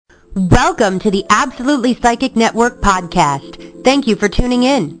Welcome to the Absolutely Psychic Network podcast. Thank you for tuning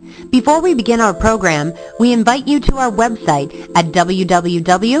in. Before we begin our program, we invite you to our website at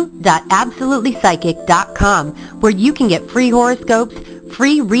www.absolutelypsychic.com, where you can get free horoscopes,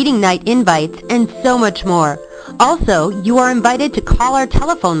 free reading night invites, and so much more. Also, you are invited to call our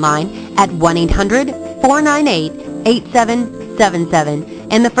telephone line at 1-800-498-8777,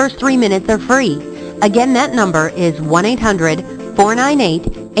 and the first 3 minutes are free. Again, that number is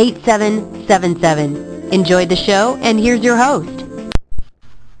 1-800-498-8777. Enjoy the show, and here's your host.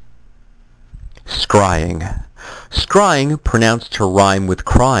 Scrying. Scrying, pronounced to rhyme with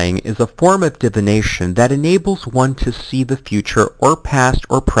crying, is a form of divination that enables one to see the future or past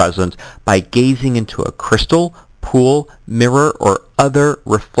or present by gazing into a crystal, pool, mirror, or other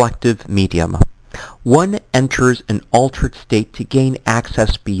reflective medium. One enters an altered state to gain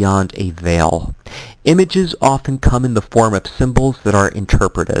access beyond a veil. Images often come in the form of symbols that are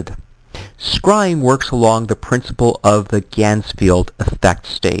interpreted. Scrying works along the principle of the Gansfield effect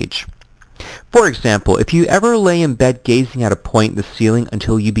stage. For example, if you ever lay in bed gazing at a point in the ceiling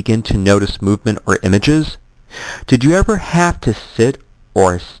until you begin to notice movement or images, did you ever have to sit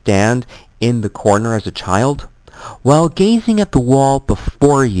or stand in the corner as a child? While gazing at the wall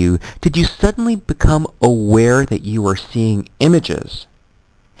before you, did you suddenly become aware that you are seeing images?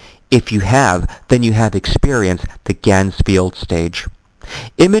 If you have, then you have experienced the Gansfield stage.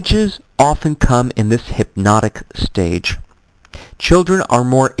 Images often come in this hypnotic stage. Children are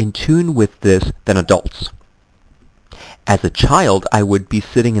more in tune with this than adults. As a child, I would be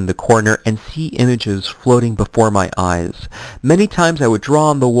sitting in the corner and see images floating before my eyes. Many times I would draw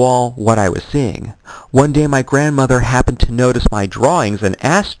on the wall what I was seeing. One day my grandmother happened to notice my drawings and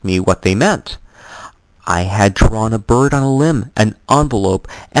asked me what they meant. I had drawn a bird on a limb, an envelope,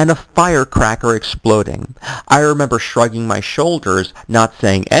 and a firecracker exploding. I remember shrugging my shoulders, not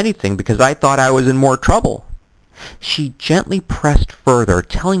saying anything because I thought I was in more trouble. She gently pressed further,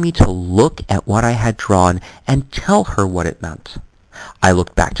 telling me to look at what I had drawn and tell her what it meant. I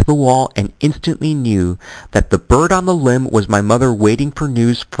looked back to the wall and instantly knew that the bird on the limb was my mother waiting for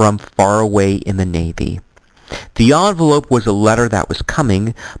news from far away in the Navy. The envelope was a letter that was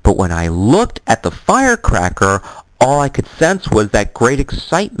coming, but when I looked at the firecracker, all I could sense was that great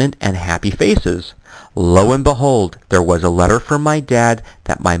excitement and happy faces. Lo and behold, there was a letter from my dad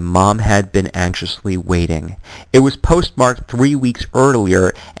that my mom had been anxiously waiting. It was postmarked 3 weeks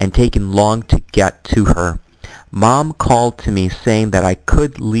earlier and taken long to get to her. Mom called to me saying that I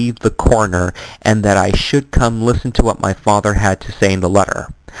could leave the corner and that I should come listen to what my father had to say in the letter.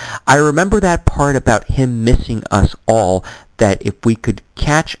 I remember that part about him missing us all, that if we could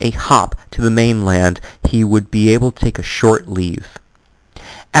catch a hop to the mainland, he would be able to take a short leave.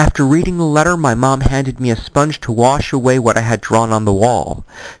 After reading the letter, my mom handed me a sponge to wash away what I had drawn on the wall.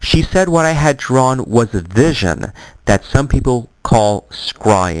 She said what I had drawn was a vision that some people call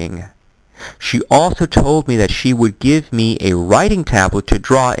scrying. She also told me that she would give me a writing tablet to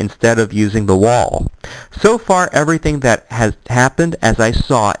draw instead of using the wall. So far, everything that has happened as I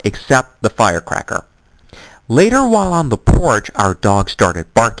saw except the firecracker. Later, while on the porch, our dog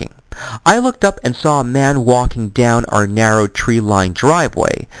started barking. I looked up and saw a man walking down our narrow tree-lined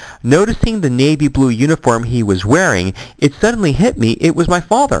driveway. Noticing the navy blue uniform he was wearing, it suddenly hit me it was my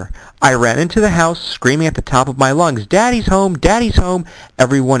father. I ran into the house, screaming at the top of my lungs, "Daddy's home! Daddy's home!"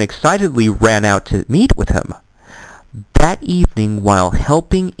 Everyone excitedly ran out to meet with him. That evening, while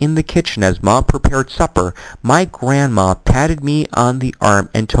helping in the kitchen as Mom prepared supper, my grandma patted me on the arm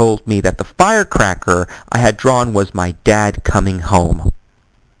and told me that the firecracker I had drawn was my dad coming home.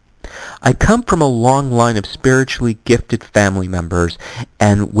 I come from a long line of spiritually gifted family members,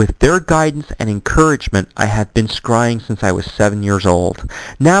 and with their guidance and encouragement, I have been scrying since I was 7 years old.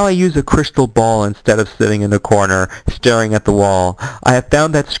 Now I use a crystal ball instead of sitting in a corner, staring at the wall. I have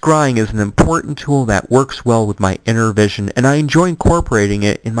found that scrying is an important tool that works well with my inner vision, and I enjoy incorporating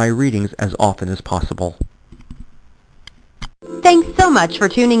it in my readings as often as possible. Thanks so much for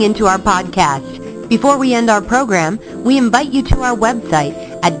tuning into our podcast. Before we end our program, we invite you to our website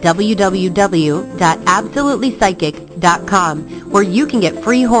at www.absolutelypsychic.com, where you can get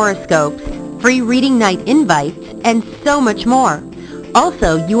free horoscopes, free reading night invites, and so much more.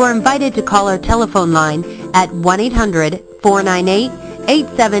 Also, you are invited to call our telephone line at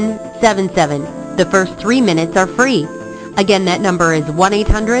 1-800-498-8777. The first 3 minutes are free. Again, that number is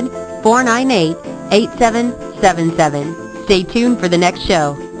 1-800-498-8777. Stay tuned for the next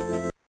show.